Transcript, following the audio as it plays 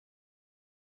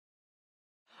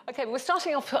OK, we're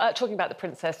starting off talking about the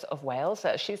Princess of Wales.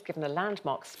 She's given a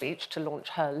landmark speech to launch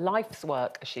her life's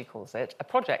work, as she calls it, a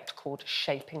project called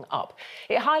Shaping Up.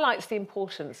 It highlights the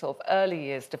importance of early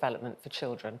years development for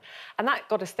children. And that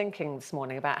got us thinking this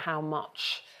morning about how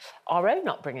much our own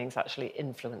upbringings actually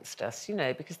influenced us, you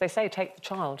know, because they say take the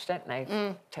child, don't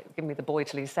they? Give me the boy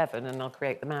till he's 7 and I'll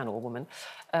create the man or woman.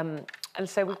 And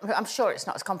so I'm sure it's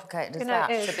not as complicated as that,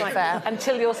 to be fair.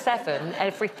 Until you're 7,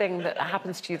 everything that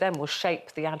happens to you then will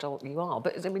shape the adult you are.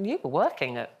 But, I mean, you were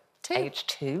working at age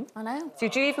 2. I know. So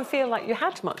do you even feel like you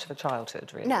had much of a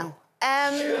childhood, really? No.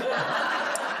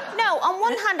 No, on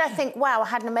one hand, I think, wow, I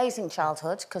had an amazing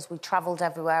childhood because we travelled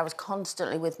everywhere. I was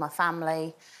constantly with my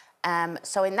family.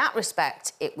 So in that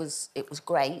respect, it was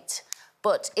great.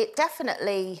 But it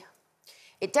definitely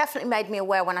made me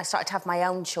aware when I started to have my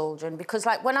own children, because,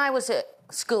 like, when I was at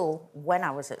school,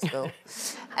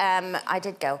 I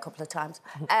did go a couple of times,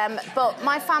 but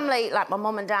my family, like my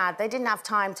mum and dad, they didn't have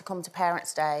time to come to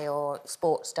Parents' Day or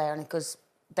Sports Day or anything, because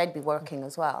they'd be working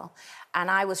as well.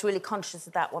 And I was really conscious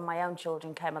of that when my own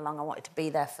children came along. I wanted to be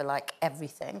there for, like,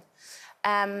 everything.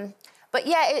 But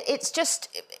yeah, it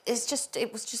was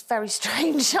just very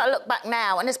strange. I look back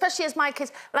now, and especially as my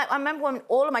kids, like, I remember when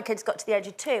all of my kids got to the age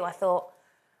of 2, I thought,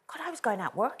 God, I was going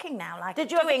out working now. Like,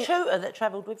 did you have a tutor that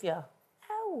travelled with you?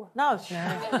 No.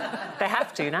 They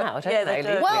have to now, don't they?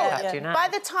 They do. Well, by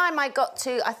the time I got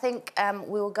to, I think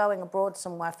we were going abroad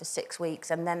somewhere for 6 weeks,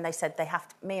 and then they said they have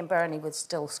to, me and Bernie was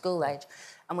still school age,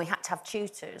 and we had to have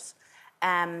tutors.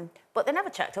 But they never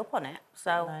checked up on it,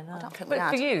 so I don't think we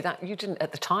had. But for you, you didn't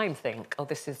at the time think, oh,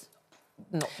 this is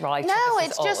not right. No,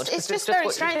 it's just very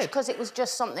strange, because it was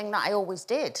just something that I always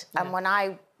did. Yeah. And when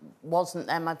I wasn't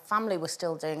there, my family was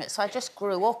still doing it. So I just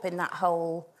grew up in that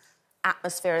whole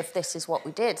atmosphere of this is what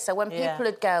we did. So when people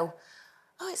would go,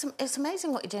 oh, it's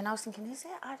amazing what you're doing, I was thinking, is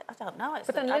it? I don't know.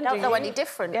 But then, Linda, I don't know any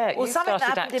different. Yeah, well, something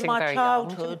that happened in my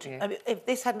childhood, young, I mean, if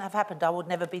this hadn't have happened, I would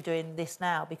never be doing this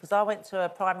now, because I went to a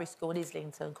primary school in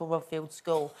Islington called Rodfield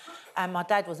School, and my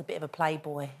dad was a bit of a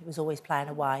playboy. He was always playing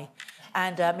away.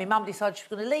 And my mum decided she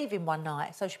was going to leave him one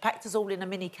night, so she packed us all in a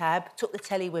minicab, took the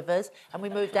telly with us, and we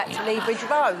moved out to Leabridge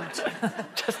Road.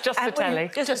 just the telly?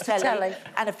 Just the telly.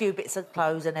 And a few bits of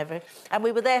clothes and everything. And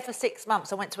we were there for 6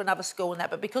 months. I went to another school and that,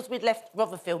 but because we'd left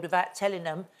Rotherfield without telling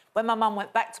them, when my mum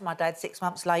went back to my dad 6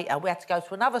 months later, we had to go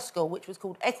to another school, which was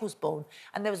called Ecclesbourne,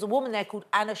 and there was a woman there called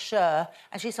Anna Scher,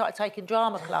 and she started taking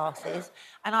drama classes,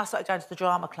 and I started going to the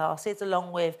drama classes,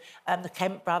 along with the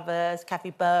Kemp brothers,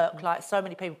 Kathy Burke, like so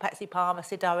many people, Patsy Palmer,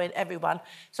 Sid Owen, everyone.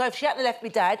 So if she hadn't left me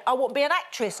dad, I wouldn't be an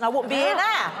actress, and I wouldn't be here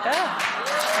now.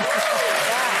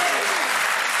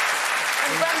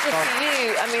 And Brenda, for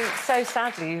you, I mean, so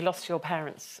sadly, you lost your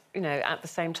parents, you know, at the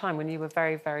same time when you were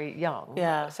very, very young.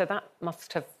 Yeah. So that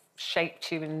must have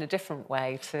shaped you in a different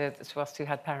way to us who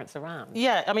had parents around.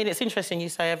 Yeah, I mean, it's interesting you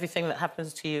say everything that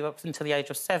happens to you up until the age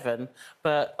of 7,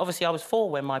 but obviously I was 4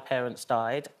 when my parents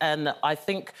died, and I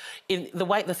think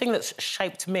the thing that's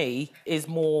shaped me is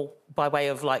more by way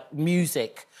of, like,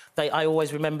 music. I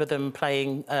always remember them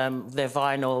playing their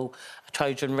vinyl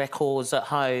Trojan records at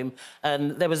home,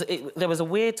 and there was a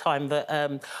weird time that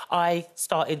I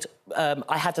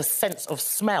had a sense of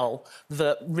smell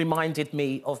that reminded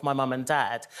me of my mum and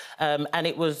dad, and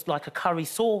it was like a curry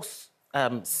sauce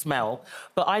smell,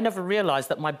 but I never realised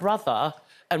that my brother,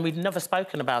 and we'd never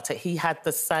spoken about it, he had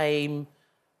the same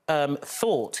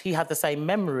thought, he had the same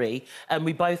memory, and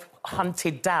we both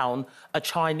hunted down a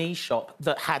Chinese shop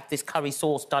that had this curry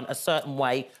sauce done a certain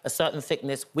way, a certain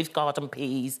thickness, with garden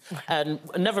peas, and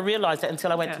I never realised it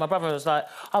until I went to my brother and was like,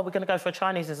 oh, we're going to go for a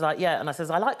Chinese. He's like, yeah. And I says,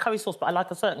 I like curry sauce, but I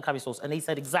like a certain curry sauce. And he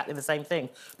said exactly the same thing,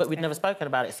 but we'd never spoken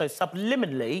about it. So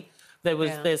subliminally,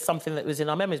 there's something that was in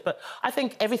our memories. But I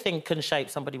think everything can shape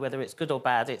somebody, whether it's good or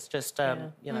bad. It's just,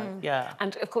 you know,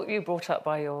 And, of course, you brought up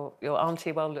by your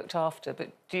auntie, well looked after, but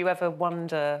do you ever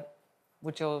wonder,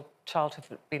 would your childhood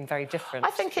have been very different? I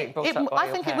think it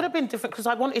would have been different, because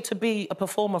I wanted to be a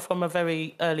performer from a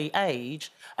very early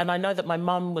age, and I know that my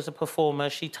mum was a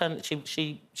performer. She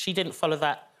didn't follow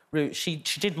that route. She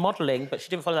did modelling, but she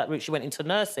didn't follow that route. She went into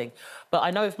nursing. But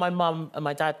I know if my mum and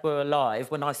my dad were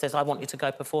alive, when I says I wanted to go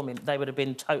performing, they would have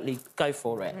been totally go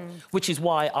for it, which is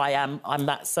why I'm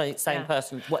that same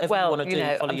person. Whatever you want to do, follow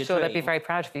your dream. I'm sure they'd be very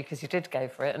proud of you, because you did go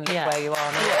for it and look where you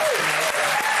are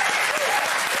now.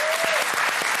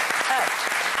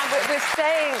 We're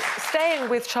staying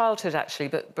with childhood, actually,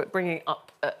 but bringing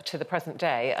up to the present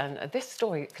day. And this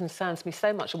story concerns me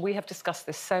so much, and we have discussed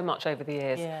this so much over the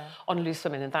years on Loose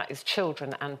Women, and that is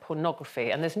children and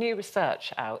pornography. And there's new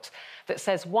research out that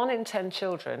says 1 in 10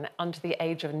 children under the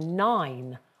age of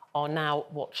 9 are now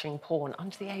watching porn.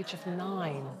 Under the age of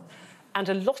 9. And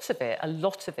a lot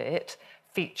of it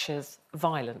features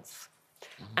violence.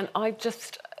 And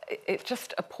it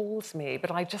just appalls me,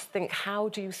 but I just think, how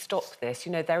do you stop this?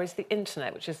 You know, there is the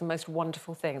internet, which is the most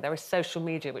wonderful thing. There is social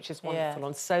media, which is wonderful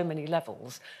on so many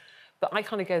levels. But I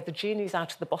kind of go, the genie's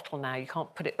out of the bottle now. You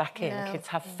can't put it back in. No. Kids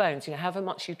have phones. You know, however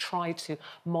much you try to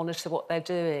monitor what they're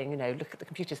doing, you know, look at the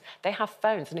computers, they have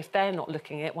phones. And if they're not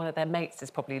looking at it, one of their mates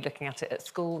is probably looking at it at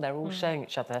school. They're all showing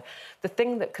each other. The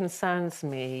thing that concerns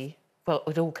me, well,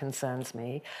 it all concerns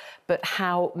me, but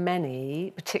how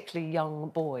many, particularly young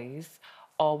boys,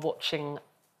 are watching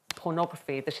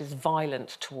pornography that is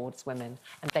violent towards women,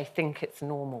 and they think it's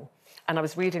normal. And I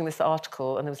was reading this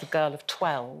article, and there was a girl of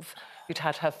 12 who'd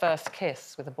had her first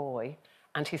kiss with a boy,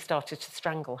 and he started to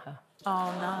strangle her.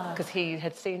 Oh, no. Because he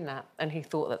had seen that, and he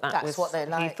thought that That's was... what they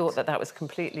liked. He thought that was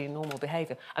completely normal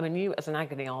behaviour. I mean, you, as an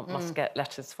agony aunt, must get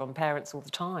letters from parents all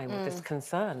the time with this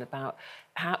concern about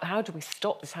how do we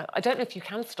stop this? I don't know if you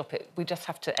can stop it. We just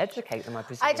have to educate them, I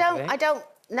presume. I don't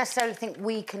necessarily think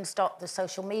we can stop the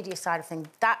social media side of things.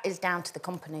 That is down to the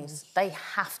companies. They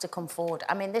have to come forward.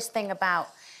 I mean, this thing about...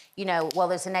 You know, well,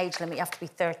 there's an age limit. You have to be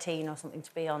 13 or something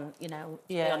to be on, you know,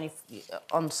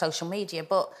 on social media.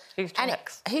 But who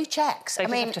checks? Who checks? They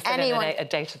have to fill in a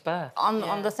date of birth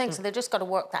on the thing. So they've just got to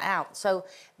work that out. So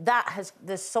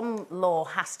there's some law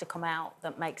has to come out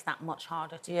that makes that much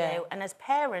harder to do. And as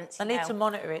parents, they need to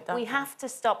monitor it. We have to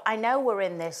stop. I know we're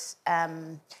in this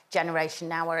generation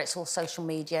now where it's all social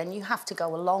media, and you have to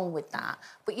go along with that.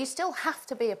 But you still have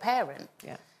to be a parent.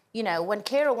 Yeah. You know, when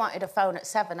Kira wanted a phone at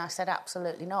 7, I said,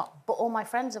 absolutely not. But all my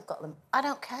friends have got them. I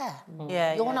don't care.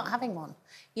 You're not having one.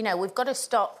 You know, we've got to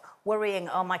stop worrying,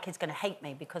 oh, my kid's going to hate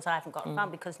me because I haven't got a phone.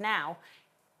 Because now,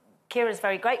 Kira's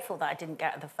very grateful that I didn't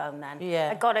get her the phone then.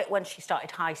 I got it when she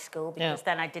started high school because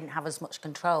then I didn't have as much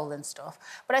control and stuff.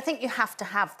 But I think you have to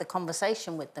have the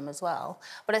conversation with them as well.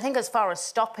 But I think as far as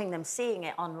stopping them seeing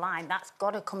it online, that's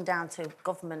got to come down to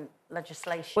government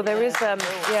legislation. Well, there is,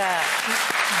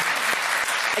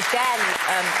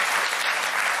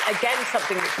 Again,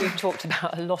 something that we've talked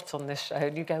about a lot on this show,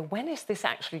 and you go, when is this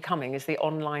actually coming, is the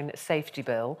online safety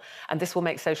bill, and this will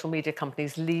make social media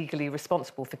companies legally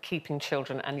responsible for keeping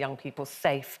children and young people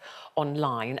safe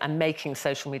online and making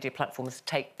social media platforms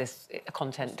take this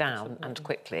content down and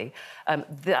quickly.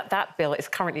 That bill is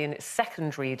currently in its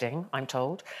second reading, I'm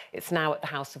told. It's now at the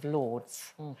House of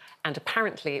Lords, and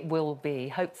apparently it will be,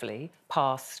 hopefully,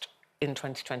 passed in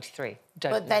 2023.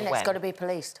 But then it's got to be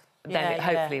policed. Then it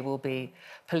hopefully will be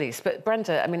policed. But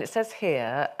Brenda, I mean, it says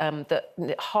here that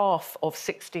half of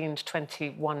 16 to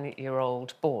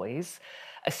 21-year-old boys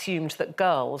assumed that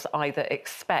girls either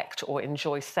expect or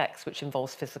enjoy sex which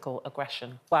involves physical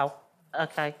aggression. Wow.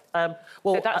 OK. Well,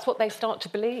 so that's what they start to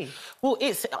believe. Well,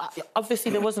 it's... obviously,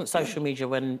 there wasn't social media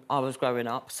when I was growing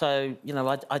up, so, you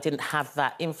know, I didn't have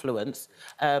that influence.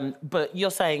 But you're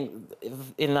saying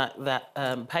in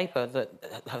that paper that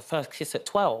her first kiss at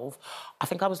 12, I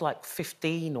think I was, like,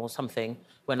 15 or something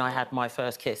when I had my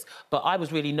first kiss. But I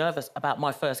was really nervous about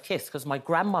my first kiss because my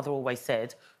grandmother always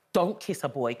said, don't kiss a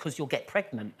boy because you'll get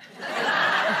pregnant.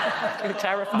 You're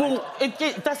terrified. Well,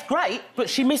 that's great, but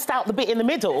she missed out the bit in the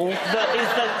middle that is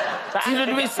the... you know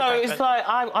what I mean? So it's like,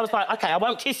 I was like, OK, I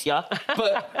won't kiss you,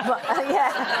 but...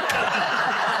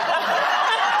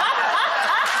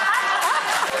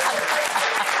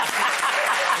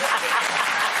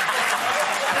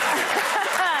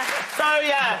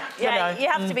 You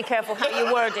have to be careful how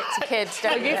you word it to kids,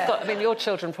 don't you? You've got, I mean, your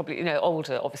children probably, you know,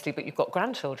 older, obviously, but you've got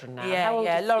grandchildren now. How old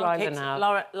is Lila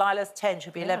now? Lila's 10,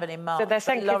 she'll be 11 in March. So they're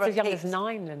saying kids as young as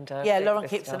 9, Linda. Yeah, Lauren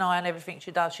keeps an eye on everything she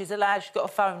does. She's allowed, she's got a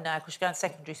phone now because she's going to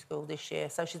secondary school this year,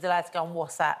 so she's allowed to go on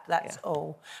WhatsApp, that's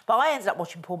all. But I ended up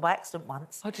watching porn by accident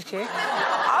once. Oh, did you?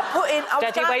 I put in...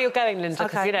 Daddy, where are you going, Linda?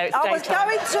 Because, you know, it's I was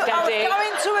going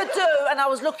to a do and I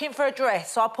was looking for a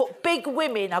dress, so I put big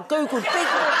women. I Googled big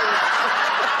women.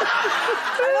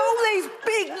 And all these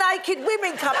big naked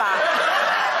women come up.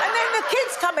 And then the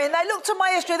kids come in, they looked at my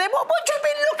history, they went, what have you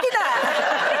been looking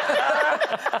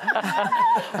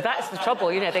at? That's the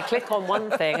trouble, you know, they click on one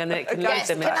thing and then it can lead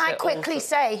them into... Can I quickly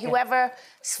say, whoever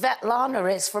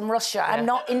Svetlana is from Russia, I'm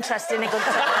not interested in a good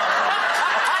time.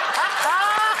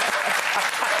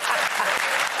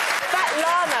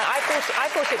 I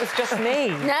thought it was just me.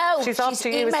 No, she's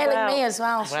emailing me as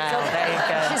well. Well, there you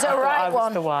go. She's a right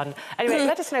one. The one. Anyway,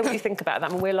 let us know what you think about that.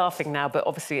 I mean, we're laughing now, but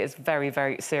obviously it's very,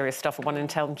 very serious stuff. 1 in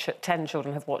 10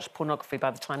 children have watched pornography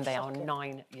by the time they are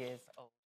 9 years old.